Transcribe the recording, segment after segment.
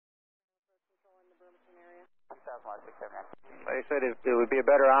They said it would be a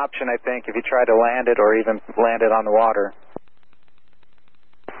better option, I think, if you tried to land it or even land it on the water.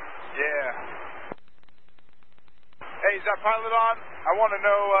 Yeah. Hey, is that pilot on? I want to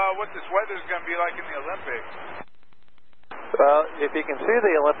know what this weather's going to be like in the Olympics. Well, if you can see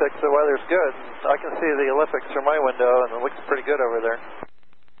the Olympics, the weather's good. I can see the Olympics through my window, and it looks pretty good over there.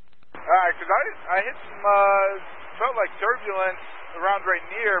 Alright, because I hit some, felt like turbulence around right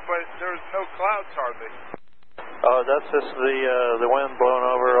near, but there was no clouds hardly. Oh, that's just the wind blowing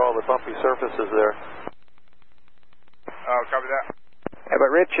over all the bumpy surfaces there. Oh, copy that. Yeah,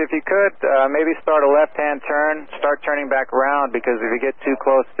 but Rich, if you could, maybe start a left-hand turn, start turning back around, because if you get too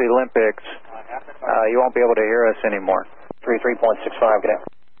close to the Olympics, you won't be able to hear us anymore. 33.65, good day.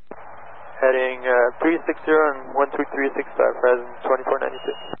 Heading 360 and 12365, present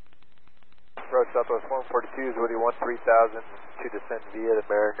 2492. Road Southwest 142 is Woody 13,000 to descend via the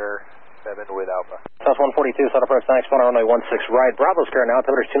Mariner 7 with Alpha. South 142, South approach, thanks, 1 runway 16 right. Bravo's clear now,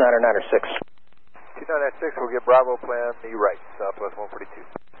 altimeter's 2996. 2996, we'll get Bravo plan the right, Southwest 142.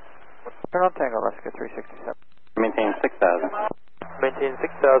 Turn on Tango, Alaska 367. Maintain 6,000. Maintain 6,000,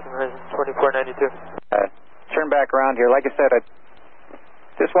 2492. Turn back around here. Like I said, I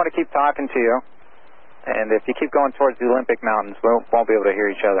just want to keep talking to you. And if you keep going towards the Olympic Mountains, we won't be able to hear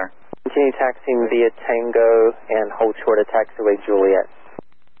each other. Continue taxiing via Tango and hold short of taxiway Juliet.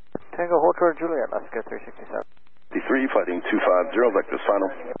 Tango, hold short of Juliet, Alaska 367. 53, fighting 250, vectors final.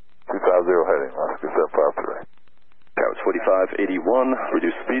 250 heading, Alaska 753. Towers 4581,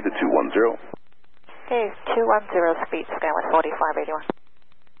 reduce speed to 210. Okay, 210 speed, Skyward 4581.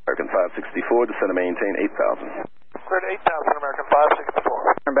 American 564, descend and maintain 8,000. Clear to 8,000, American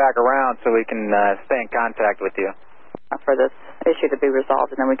 564. Turn back around so we can stay in contact with you. For this issue to be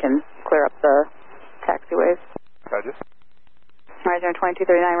resolved, and then we can clear up the taxiways. Roger. Horizon 2239,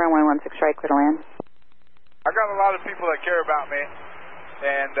 runway 16 right, clear to land. I got a lot of people that care about me,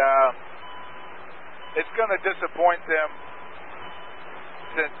 and it's going to disappoint them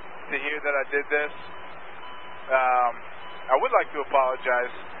to hear that I did this. I would like to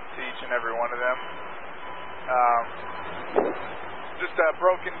apologize to each and every one of them. Just a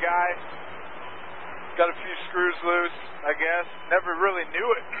broken guy. Got a few screws loose, I guess. Never really knew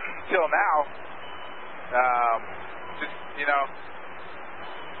it until now. Just, you know.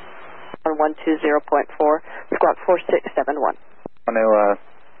 120.4, squawk 4671. I want to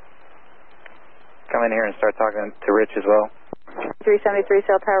come in here and start talking to Rich as well. 373,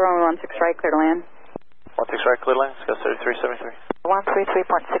 cell tower, runway 16 right, clear to land. 16 right, clear to land, let's go 3373.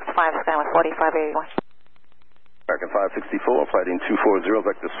 133.65, Skyward 4581. American 564, fighting 240,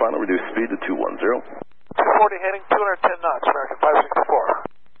 vectors final, reduce speed to 210. 240 heading 210 knots, American 564.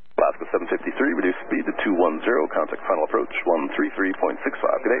 Alaska 753, reduce speed to 210, contact final approach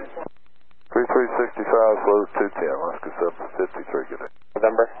 133.65, good day. 3365, slow 210, Alaska 753, good day.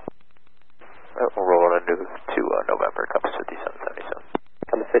 November. We'll roll it into November, compass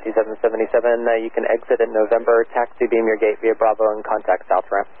 5777. Compass 5777, you can exit in November, taxi beam your gate via Bravo and contact South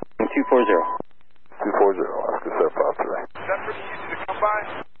Ramp. 240. 240, Alaska 753. Is that pretty easy to come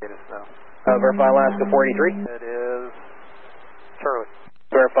by? It is now. Verify Alaska 483. It is Charlie.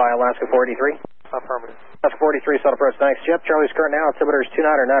 Verify Alaska 483. Affirmative. Alaska 43, South approach, thanks, Chip. Charlie's current now, altimeter's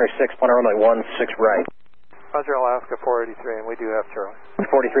 2996, runway 16 right. Roger, Alaska 483, and we do have Charlie. 43,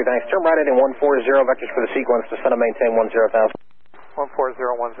 thanks. Turn right in 140, vectors for the sequence, descend and maintain 10,000.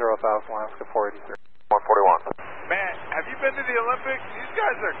 14010,000, Alaska 483. 141. Man, have you been to the Olympics? These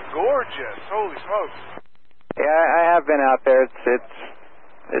guys are gorgeous. Holy smokes. Yeah, I have been out there.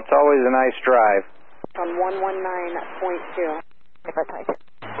 It's always a nice drive. On 119.2. But I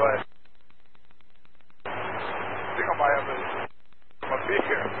think I might have a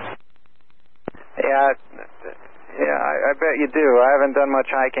beer. Yeah, I bet you do. I haven't done much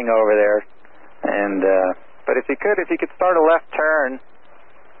hiking over there, and but if you could start a left turn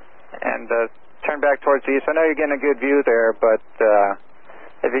and turn back towards the east. I know you're getting a good view there, but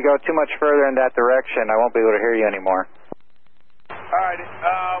if you go too much further in that direction, I won't be able to hear you anymore. All right.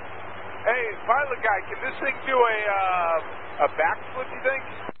 Hey, pilot guy, can this thing do a backflip, you think?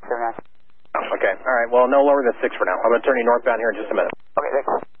 Okay, all right. Well, no lower than 6 for now. I'm going to turn you northbound here in just a minute. Okay,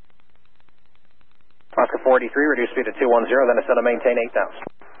 thanks. Oscar 43, reduce speed to 210, then ascend to maintain 8,000.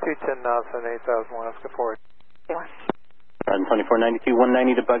 210 knots and 8,000, Alaska 4. 2492,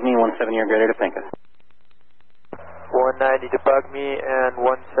 190 to Bugme, 17 or greater to Pinka. 190 to Bugme and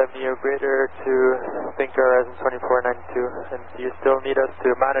 170 or greater to Pinka, Horizon 2492. And do you still need us to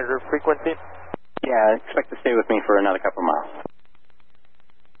monitor frequency? Yeah, expect to stay with me for another couple miles.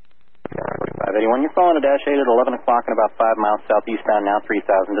 581, you're following a dash 8 at 11 o'clock and about 5 miles southeastbound now,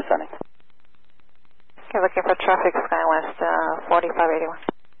 3,000 descending. Okay, looking for traffic SkyWest 4581.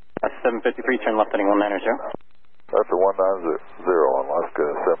 753, turn left heading 190. That's a 190 on Alaska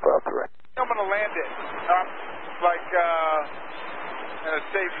 753. I'm going to land it, like in a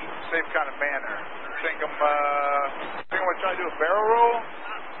safe kind of manner. I think I'm going to try to do a barrel roll,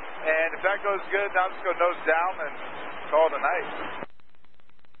 and if that goes good, now I'm just going to nose down and call it a night.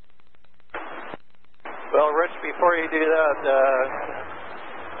 Well, Rich, before you do that,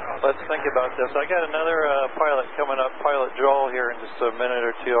 let's think about this. I got another pilot coming up, Pilot Joel, here in just a minute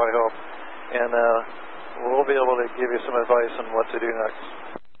or two, I hope, and we'll be able to give you some advice on what to do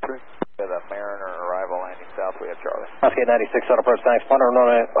next. The Mariner arrival landing south, we have Charlie. Oscar 96, auto approach, thanks.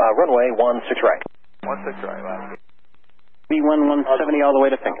 Runway 16 right. 16 right, last. B1 170 all the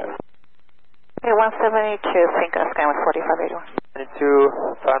way to Finca. Okay, 172, Finca, SkyWest 4581.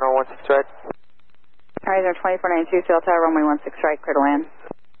 92, final 16 right. Horizon 2492, Delta, runway 16 right, clear to land.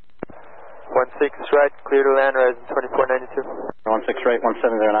 16 right, clear to land, Horizon 2492. 16 right,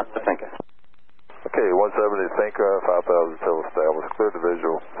 170 knots to Finca. Okay, 170 Finca, 5,000 till established, clear to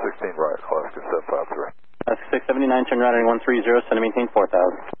visual, 16 right, Alaska 753. That's 679, turn right heading 130, send and maintain 4,000.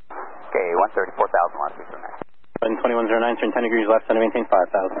 Okay, 134,000, last 6 right. Heading 2109, turn 10 degrees left, send and maintain 5,000.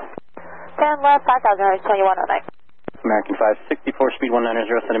 10 left, 5,000, Horizon 2109. American 564, speed 190,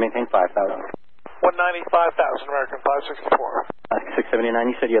 send and maintain 5,000. 195,000, American 564. 679,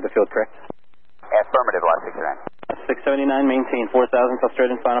 you said you had the field correct? Affirmative, last 6 right. 679, maintain 4,000 till straight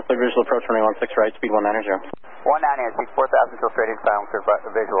in final, clear visual approach, runway 16 right, speed 190. 190, speed 4,000 till straight in final, clear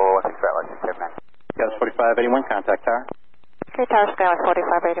visual, 16 right, last 6 right. Gas 4581, contact tower. Okay, tower, SkyWest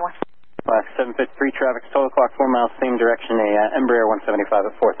 4581. Alaska 753, traffic, total clock 4 miles, same direction, Embraer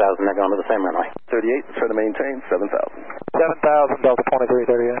 175 at 4,000, they're going to the same runway. 38, try to maintain 7,000. 7,000, Delta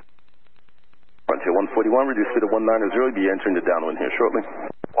 2338. Frontier 141, reduce speed to 190, be entering the downwind here shortly.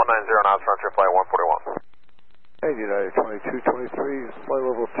 190 knots, Frontier flight 141. Hey, United 2223, flight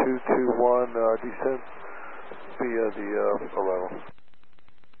level 221, descent via the arrival.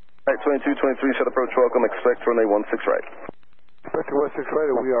 Alright, 2223, set approach welcome, expect runway 16 right. Vector 16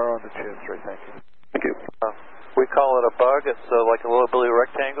 right, we are on the chance straight, thank you. Thank you. We call it a bug, it's like a little blue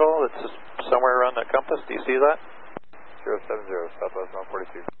rectangle that's just somewhere around that compass, do you see that? 070, Southwest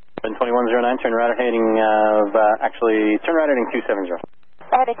 142. 2109, turn right heading, turn right heading 270.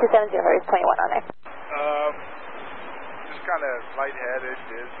 Heading 270, Horizon 2109. Just kind of lightheaded,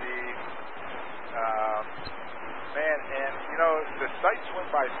 dizzy. Man, and you know, the sights went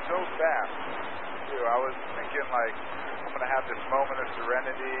by so fast, too. I was thinking, like, I'm going to have this moment of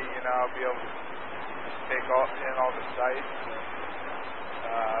serenity, you know, I'll be able to take in all the sights.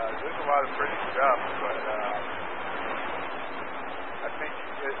 There's a lot of pretty stuff, but I think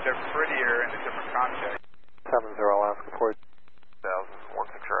they're prettier in a different context. 70 Alaska 4,000,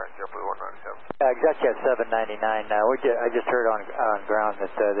 16 right, JetBlue 197. Executive 799, I just heard on ground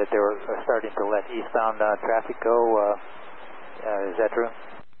that they were starting to let eastbound traffic go. Is that true?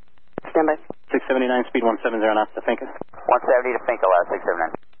 Stand by. 679, speed 170 knots to Finca. 170 to Finca, last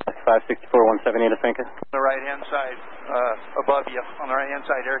 679. 564, 178 to Finca. On the right-hand side, above you, on the right-hand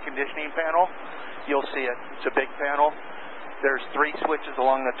side air conditioning panel, you'll see it. It's a big panel. There's 3 switches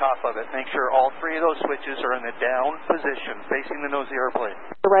along the top of it. Make sure all 3 of those switches are in the down position, facing the nose of the airplane.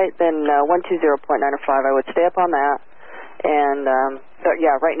 Right, then 120.95, I would stay up on that. And,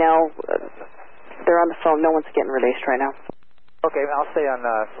 yeah, right now, they're on the phone. No one's getting released right now. Okay, I'll stay on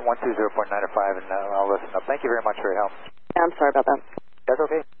 120.95 and I'll listen up. Thank you very much for your help. Yeah, I'm sorry about that. That's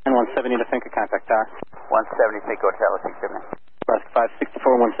okay. And 170 to Finca, contact tower. 170 Finca, Hotel 679. Alaska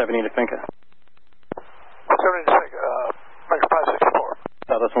 564, 170 to Finca. 170 to Finca, American 564.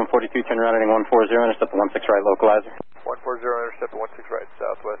 Southwest 142, turn right heading 140, intercept the 16 right localizer. 140, intercept 16 right,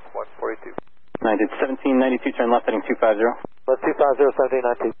 Southwest 142. 1792, turn left heading 250. Let's 250,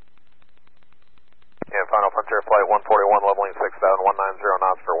 1792. And final Frontier flight 141, leveling 6,190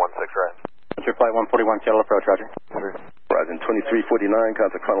 knots for 16 right. Frontier flight 141, Seattle approach, roger. Horizon 2349,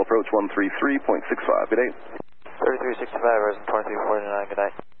 contact final approach 133.65, good day. 3365, Horizon 2349, good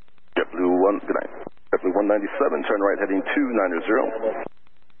night. JetBlue 1, good night. JetBlue 197, turn right heading 290.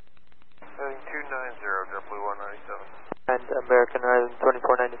 Heading 290, JetBlue 197. And American Horizon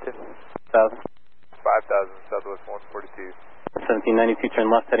 2492. 1,000. 5,000, Southwest 142. 1792,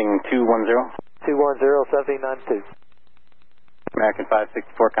 turn left heading 210. 210, 1792. American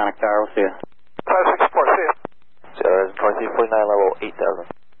 564, contact tower, we'll see you. 564, see ya. So Horizon 2349, level 8,000.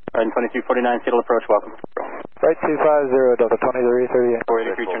 Horizon 2349, Seattle approach, welcome. Right 250, Delta 2338.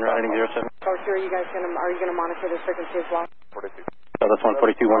 483, turn right heading 07. Oh, sure, are you gonna monitor this frequency as well? 42. Southwest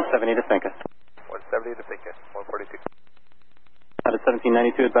 142, 170 to Finca. 170 to Finca, 142. Out of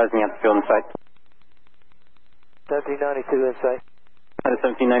 1792, advising you at the field in sight. 1792 inside. At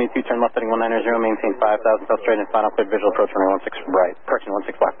 1792, turn left heading 190, maintain 5,000, south straight and final cleared visual approach runway 16 right, correction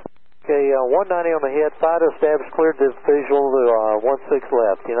 16 left. Okay, 190 on the head, fighter established, cleared the visual to 16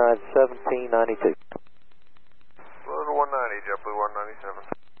 left, United 1792. Slow to 190, JetBlue 197.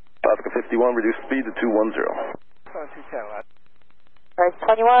 Oscar 51, reduce speed to 210. 210 left. Alright,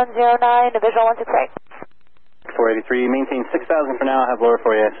 2109, visual 168. 483, maintain 6,000 for now, I'll have lower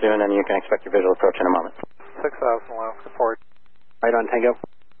for you soon, and you can expect your visual approach in a moment. 6,000 left, support. Right on Tango.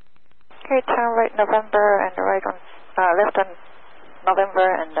 Okay, turn right November and right on, left on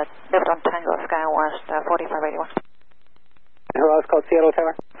November and left on Tango, Skywest 4581. Who else called Seattle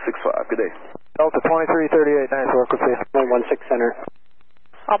Tower? 65, good day. Delta 2338, nice work with you. 16 center.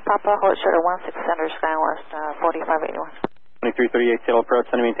 On Papa, hold short of 16 center, Skywest 4581. 2338, Seattle approach,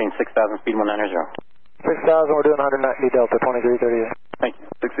 center maintain 6,000, speed 190. 6,000, we're doing 190 Delta 2338. Thank you.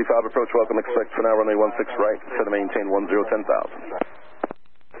 65 approach, welcome, expect for now runway 16 right, set to maintain 10, 10,000. To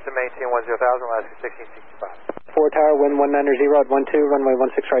maintain 10,000, last 1665. 4 tower, wind 190 at 12, runway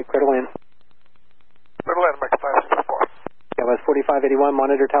 16 right, clear to land. Clear to land, American 564. Skywest 4581,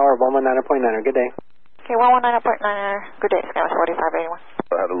 monitor tower 119.9, good day. Okay, 119.9, good day, Skywest 4581.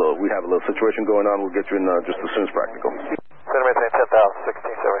 We have a little situation going on, we'll get you in just as soon as practical. Set to maintain 10,000,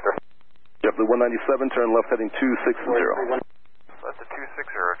 1673. JetBlue 197, turn left heading 260. That's a 260,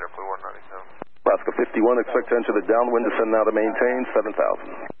 JetBlue 197. Alaska 51, expect to enter the downwind, descend now to maintain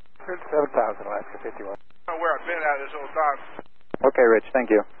 7,000. 7,000, Alaska 51. I don't know where I've been at this whole time. Okay, Rich,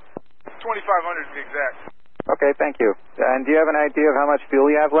 thank you. 2,500 to be exact. Okay, thank you. And do you have an idea of how much fuel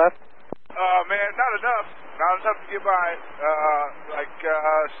you have left? Man, not enough. Not enough to get by. Like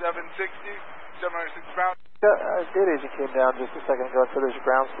 760, 760 pounds. Did as you came down just a second ago, so there's a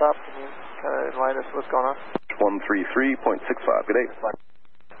ground stop. Can you kind of enlighten us what's going on? 133.65, good day.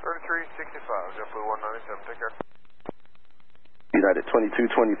 3365, JetBlue 197, take care. United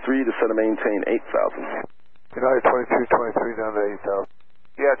 2223, descend to maintain 8,000. United 2223 down to 8,000.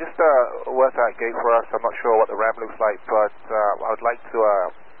 Yeah, just west that gate for us. I'm not sure what the ramp looks like, but I would like to,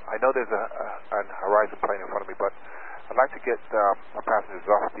 I know there's an Horizon plane in front of me, but I'd like to get my passengers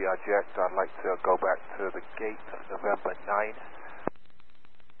off the jet. I'd like to go back to the gate November 9.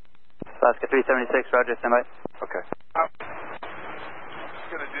 Alaska 376, roger, stand by. Okay. I'm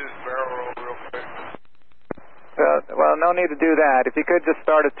just going to do this barrel roll real quick. Well, no need to do that. If you could just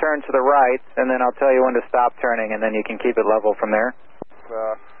start a turn to the right, and then I'll tell you when to stop turning, and then you can keep it level from there.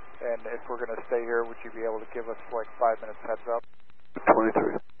 And if we're going to stay here, would you be able to give us like 5 minutes heads up?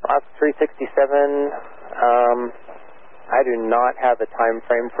 23. Alaska 367, I do not have a time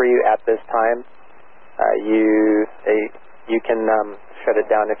frame for you at this time. You can shut it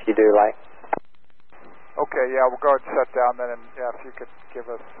down if you do like. Okay, yeah, we'll go ahead and shut down then, and yeah, if you could give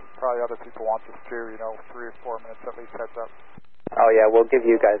us, probably other people want this too, 3 or 4 minutes at least heads up. Oh yeah, we'll give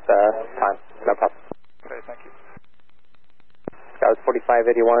you guys time, no problem. Okay, thank you. That was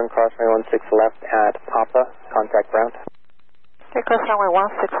 4581, cross runway 16 left at Papa, contact ground. Okay, cross runway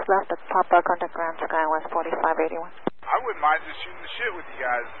 16 left at Papa, contact ground, Skywest 4581. I wouldn't mind just shooting the shit with you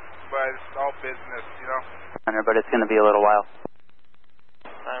guys, but it's all business, But it's going to be a little while.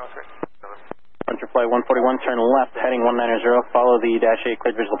 903. Hunter flight 141, turn left, heading 190, follow the Dash 8,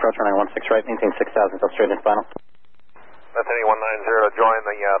 cleared visual approach runway 16 right, maintain 6,000, go straight in final. That's heading 190, join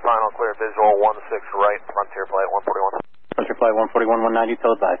the final clear visual 16 right, Frontier flight 141. Hunter flight 141, 190,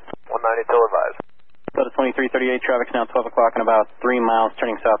 till advised. 190 till advised. So to 2338, traffic's now 12 o'clock and about 3 miles,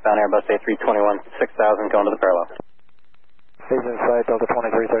 turning southbound Airbus A321, 6,000, going to the parallel. Station inside, Delta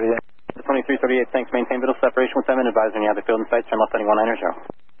 2338. The 2338, thanks, maintain visual separation with them and advise when you have the field in sight, turn left heading 190.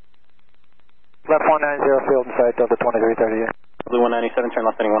 Left 190, field inside, Delta 2338. Blue 197, turn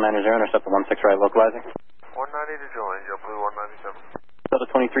left heading 190, intercept the 16 right, localizing. 190 to join, JetBlue 197. Delta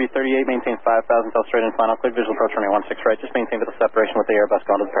 2338, maintain 5,000, till straight in final, cleared visual approach runway 16 right, just maintain visual separation with the Airbus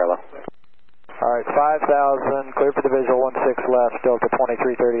going to the parallel. Alright, 5,000, clear for the visual 16 left, Delta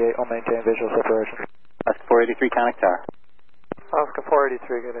 2338, I'll maintain visual separation. Alaska 483, connect tower. Alaska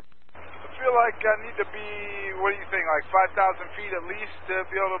 483, get it. I feel like I need to be, what do you think, like 5,000 feet at least to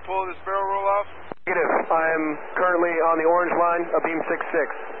be able to pull this barrel roll off? Negative, I'm currently on the orange line, a beam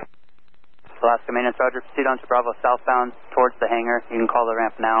 66. Alaska maintenance, roger, proceed on to Bravo southbound towards the hangar. You can call the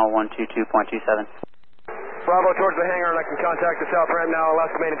ramp now, 122.27. Bravo towards the hangar, and I can contact the south ramp now,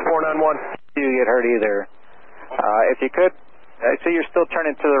 Alaska maintenance 491. You get hurt either. If you could, I see you're still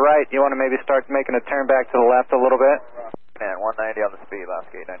turning to the right. You want to maybe start making a turn back to the left a little bit? Man, 190 on the speed,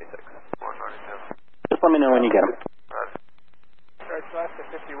 Alaska 896. 197. Just let me know when you get them. Alaska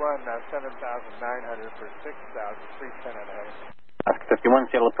 51, 7,900 for 6,310 and a half. Alaska 51,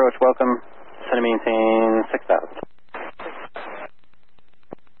 Seattle approach, welcome. send and maintain 6,000.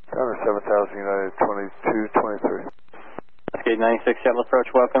 Down to 7,000 United 2223. Gate 96, Seattle approach,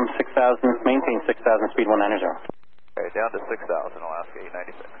 welcome 6,000, maintain 6,000, speed 190. Okay, down to 6,000, Alaska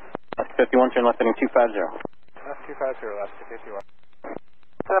 896. Alaska 51, turn left heading 250. Alaska 250, Alaska 51.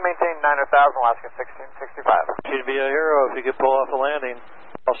 So maintain 9,000, Alaska 1665. You'd be a hero if you could pull off a landing.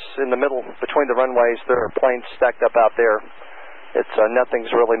 In the middle, between the runways, there are planes stacked up out there. It's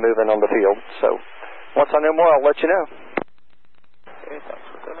nothing's really moving on the field. So once I know more, I'll let you know. Okay, thanks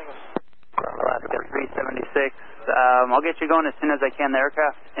for sending us. Alaska 376. I'll get you going as soon as I can. The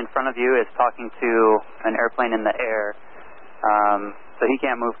aircraft in front of you is talking to an airplane in the air, so he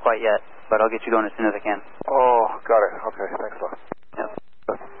can't move quite yet, but I'll get you going as soon as I can. Oh, got it. Okay, thanks a lot. Yep.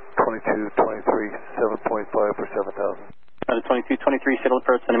 2223, 7.5 for 7,000. 2223, Seattle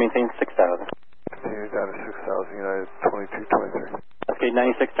approach, send and maintain 6,000. Continue down to 6,000 United 2223. Alaska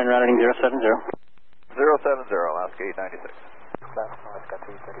 896, turn route heading 070. 070, Alaska 896. Alaska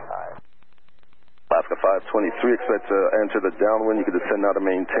 335. Alaska 523, expect to enter the downwind. You can descend now to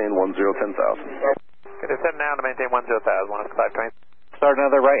maintain 10,000. Okay, descend now to maintain 10,000, Alaska 520. Start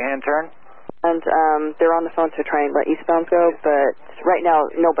another right-hand turn. And they're on the phone to try and let eastbound go, but right now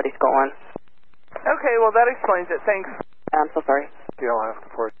nobody's going. Okay, well that explains it. Thanks. I'm so sorry. Deal, Alaska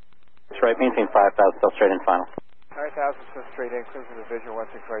 4. That's right, maintain 5,000, still straight in final. 9,000, so straight in, cruising to visual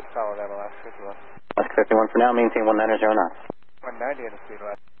 16 right, follow that, Alaska 51. Alaska 51 for now, maintain 190 knots. 190 in the speed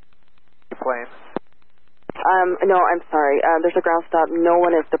left. Plane. No, I'm sorry. There's a ground stop. No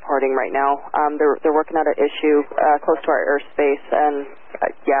one is departing right now. They're working out an issue close to our airspace, and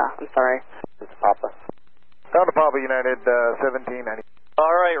yeah, I'm sorry. It's Papa. Down to Papa United 1790.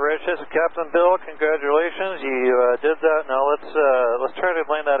 All right, Rich, this is Captain Bill. Congratulations, you did that. Now let's try to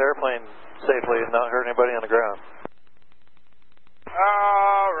land that airplane safely and not hurt anybody on the ground.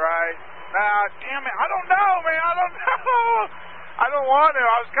 All right. Nah, damn it. I don't know, man. I don't know. I don't want to.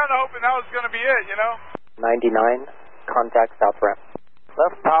 I was kind of hoping that was going to be it, you know? 99, contact south ramp.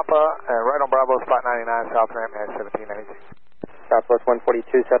 Left Papa, right on Bravo, spot 99, south ramp, at 1792. Southwest 142,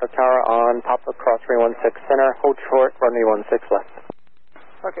 Seattle Tower on Papa, cross runway 16 center, hold short, runway 16 left.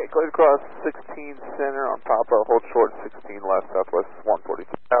 Okay, clear across 16 center on Papa, hold short 16 left, Southwest 142.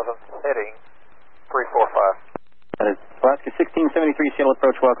 Heading 345. That is Alaska 1673, Seattle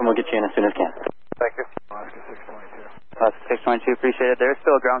approach, welcome. We'll get you in as soon as we can. Thank you. Alaska 622. Alaska 622, appreciate it. There's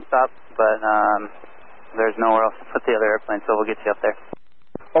still a ground stop, but there's nowhere else to put the other airplane, so we'll get you up there.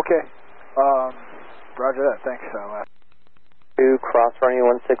 Okay. Roger that. Thanks, Cross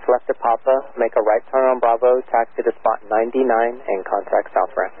runway 16 left to Papa, make a right turn on Bravo, taxi to spot 99, and contact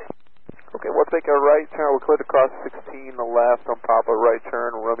south ramp. Okay, we'll take a right turn. We'll clear across 16 left on Papa, right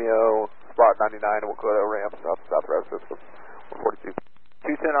turn, Romeo, spot 99, and we'll clear the ramp, south ramp system, 142.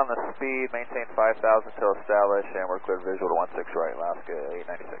 210 on the speed, maintain 5,000 till established, and we're clear visual to 16 right, Alaska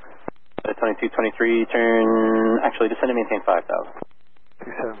 896. 2223, turn, actually descend and maintain 5,000.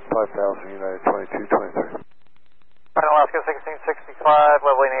 27 5,000 United 2223. Alaska 1665,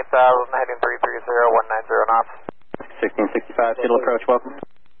 leveling 8,000, heading 330, 190 knots. 1665, Seattle approach, welcome.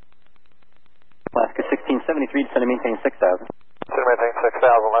 Alaska 1673, descend and maintain 6,000. Descend and maintain 6,000,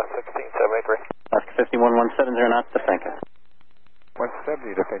 left 1673. Alaska 51, 170 knots, Defenka.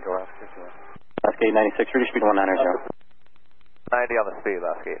 170 to Finkel, Alaska 51. Alaska 896, reduce speed 190. 90 on the speed,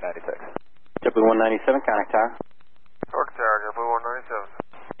 Alaska 896. JetBlue 197, contact tower. Torque tower, JetBlue 197.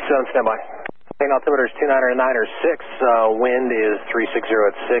 Sun standby. Main altimeter is 299 or 6. Wind is 360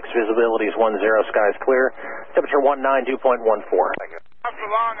 at 6. Visibility is 10. Sky is clear. Temperature 192.14. Thank you. After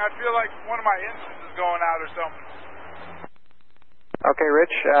long, I feel like one of my engines is going out or something. Okay,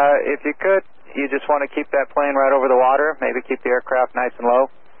 Rich, if you could, you just want to keep that plane right over the water, maybe keep the aircraft nice and low.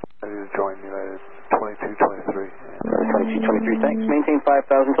 Ready to join United 2223. 2223, thanks. Maintain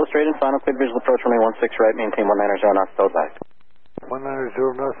 5,000 till straight and final. Clear visual approach runway 16 right. Maintain 190 knots, still advised.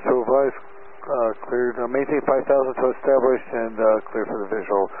 190 knots, still advised. Cleared. Maintain 5,000 till established and clear for the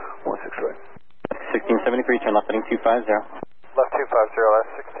visual 16 right. 1673, turn left heading 250. Left 250,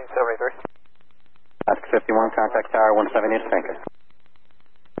 left 1673. Alaska 51, contact tower 178 Defenka.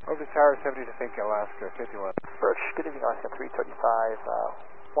 Over to tower 70 to Finkel, Alaska 51. Birch, good evening, Alaska 335,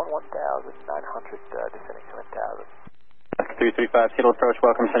 11,900, descending to 1,000. Alaska 335, Seattle approach,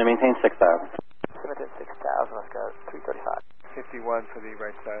 welcome, send and maintain 6,000. Descending 6,000, Alaska 335. 51 for the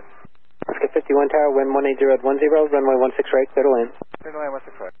right side. Alaska 51 tower, wind 180 at 10, runway 16 right, clear to land. Clear to land,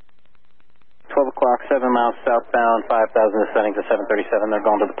 16 right. 12 o'clock, 7 miles southbound, 5,000 descending to 737. They're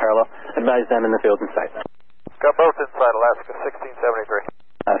going to the parallel. Advise them in the field in sight. Got both inside, Alaska 1673.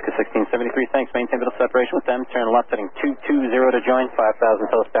 Alaska 1673, thanks. Maintain visual separation with them. Turn left heading 220 to join. 5,000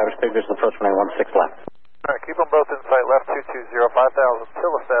 till established. Clear visual approach runway 16 left. All right, keep them both in sight. Left 220, 5,000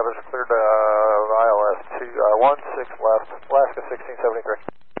 till established. Clear to ILS 16 left. Alaska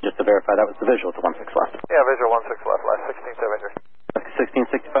 1673. Just to verify, that was the visual to 16 left. Yeah, visual 16 left. Last 1673. Alaska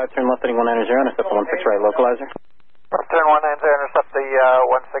 1665, turn left heading 190, intercept the 16 right localizer. Turn 190, intercept the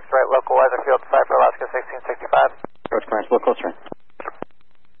 16 right localizer field 5 for Alaska 1665. Approach clearance, a little closer in.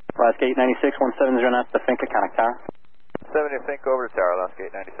 Alaska 896, 170 knots to Finca, contact tower. 70 Finca over to tower, Alaska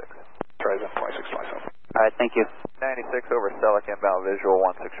 896. Try that 26 myself. Alright, thank you. 96 over Selleck, inbound visual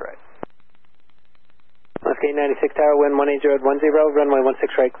 16 right. Alaska 896 tower, wind 180 at 10, runway 16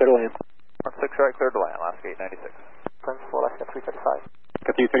 right, clear to land. 16 right, clear to land, Alaska 896. Principal, Alaska 335.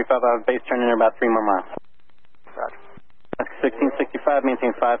 Alaska 335 out of base, turn in about 3 more miles. Roger. Alaska 1665,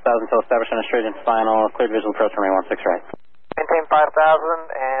 maintain 5,000 till established on a straight and final. Cleared visual approach runway 16 right. Maintain 5,000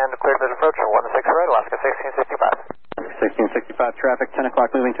 and clear visual approach 16 right, Alaska 1665. 1665 traffic, 10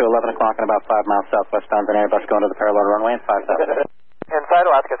 o'clock moving to 11 o'clock and about 5 miles southwestbound. An Airbus going to the parallel runway at 5,000. Inside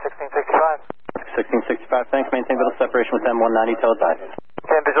Alaska 1665. 1665, thanks. Maintain visual separation with them 190 till advised.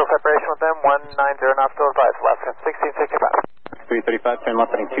 Maintain visual separation with them 190 knots till advised, Alaska 1665. 335, turn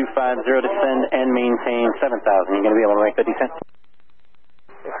left heading 250, descend and maintain 7,000. You going to be able to make the descent?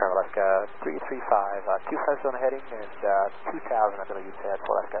 Yes, sir, Alaska 335. 250 on the heading and 2,000 I believe you said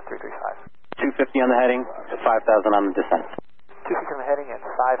for Alaska 335. 250 on the heading, 5,000 on the descent. 250 on the heading and 5,000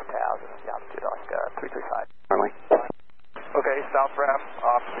 is the altitude, Alaska 335. Runway. Okay, south ramp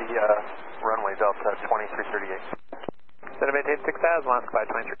off the runway Delta 2338. Set to maintain 6,000, Alaska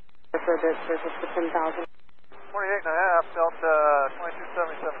 523. For this surface to 10,000. 28 and a half, Delta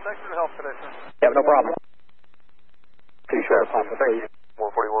 2277. Thanks for the help today, sir. Yeah, no problem. Pretty sure.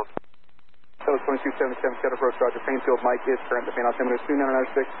 141. So 2277, set approach, Roger. Painfield, Mike is current to Phoenix, altimeter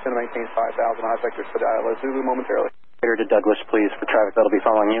 2906, center maintain 5,000, high vectors for the ILS Zulu momentarily. Greater to Douglas, please, for traffic that'll be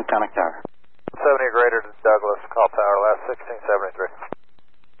following you, contact tower. 70 greater to Douglas, call tower, last 1673.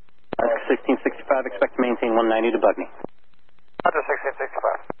 1665, expect to maintain 190 to Bugney. Roger,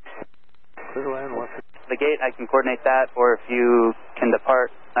 1665. Clear to land, The gate, I can coordinate that, or if you can depart,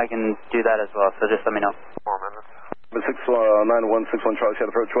 I can do that as well, so just let me know. 4 minutes. 9161 Charlie, set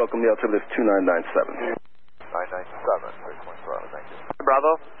approach, welcome, the altimeter is 2997. 997, 6.4, thank you.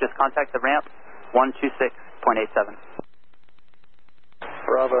 Bravo, just contact the ramp, 126.87.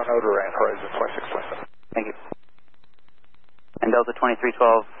 Bravo, no to ramp, horizon 26.7. Thank you. And Delta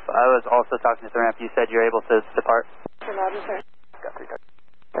 2312, I was also talking to the ramp. You said you're able to depart? Got 3 touch.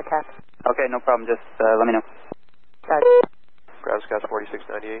 The cap. Okay, no problem. Just let me know. Ground Scouts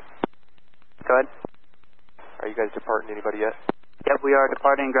 4698. Go ahead. Are you guys departing anybody yet? Yep, we are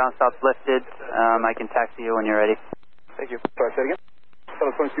departing. Ground stop's lifted. I can taxi you when you're ready. Thank you. Sorry, say it again. So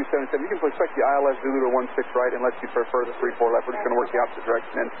 2277, you can expect the ILS Zulu to 16 right unless you prefer the 34 left. We're just going to work the opposite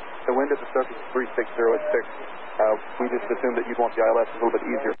direction. And the wind at the surface is 360 at 6. We just assumed that you'd want the ILS a little bit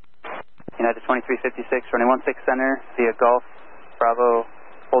easier. United 2356, running 16 center via Gulf. Bravo,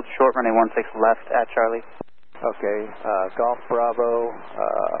 hold short, running 16 left at Charlie. Okay, Golf Bravo,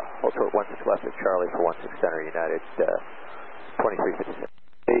 hold short 16 left at Charlie for 16 center, United 2356.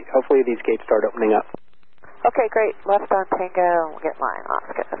 Hey, hopefully these gates start opening up. Okay, great. Left on Tango, get line,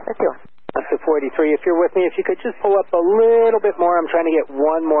 Oscar. Let's do it. Alaska 483, if you're with me, if you could just pull up a little bit more. I'm trying to get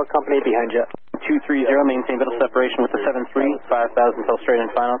one more company behind you. 230, maintain visual separation with the 73, 5,000 till straight and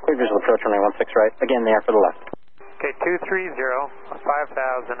final. Clear visual approach runway 16 right. Again, they are for the left. Okay, 230,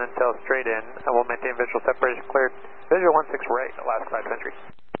 5,000 until straight in, and we'll maintain visual separation cleared. Visual 16 right, last 5 entry.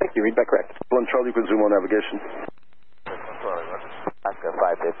 Thank you, read back correct. 1 Charlie, you can zoom on navigation. Alaska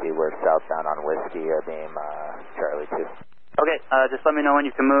 550, we're southbound on Whiskey, beam Charlie 2. Okay, just let me know when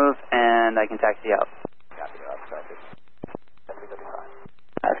you can move, and I can taxi out. Copy, Alaska 550.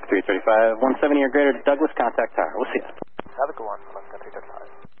 Alaska 335, 170 or greater to Douglas, contact tower. We'll see you. Have a good one, Alaska 335.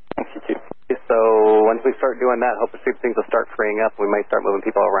 Thanks, you too. So once we start doing that, hopefully things will start freeing up. We might start moving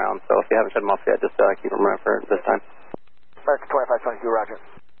people around. So if you haven't shut them off yet, just keep them around for this time. American 2522, roger.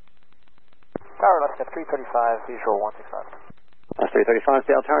 Tower, Alaska 335, visual 16 left. Alaska 335,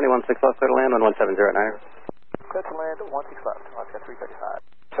 Seattle Tower, 16 left, clear to land on 1709. Clear to land 16 left, Alaska 335.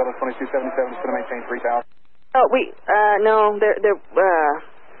 Shuttle 2277 is going to maintain 3,000. Oh, no,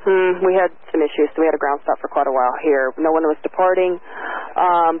 we had some issues, so we had a ground stop for quite a while here. No one was departing,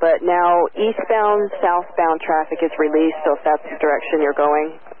 but now eastbound, southbound traffic is released, so if that's the direction you're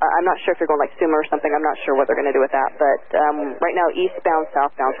going. I'm not sure if you're going like Sumer or something. I'm not sure what they're going to do with that, but right now eastbound,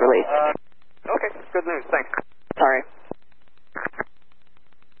 southbound's released. Okay, good news, thanks. Sorry.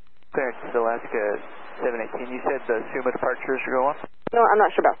 Clearance to Alaska 718, you said the Suma departures are going? No, I'm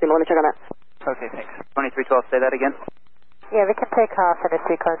not sure about SEMA. Let me check on that. Okay, thanks. 2312, say that again. Yeah, we can take off in a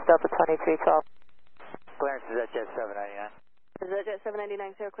sequence Delta 2312. Clearance is at Jet 799. Is that Jet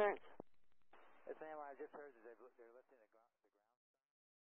 799 zero clearance? Yes, ma'am. I just heard that they're lifting the ground.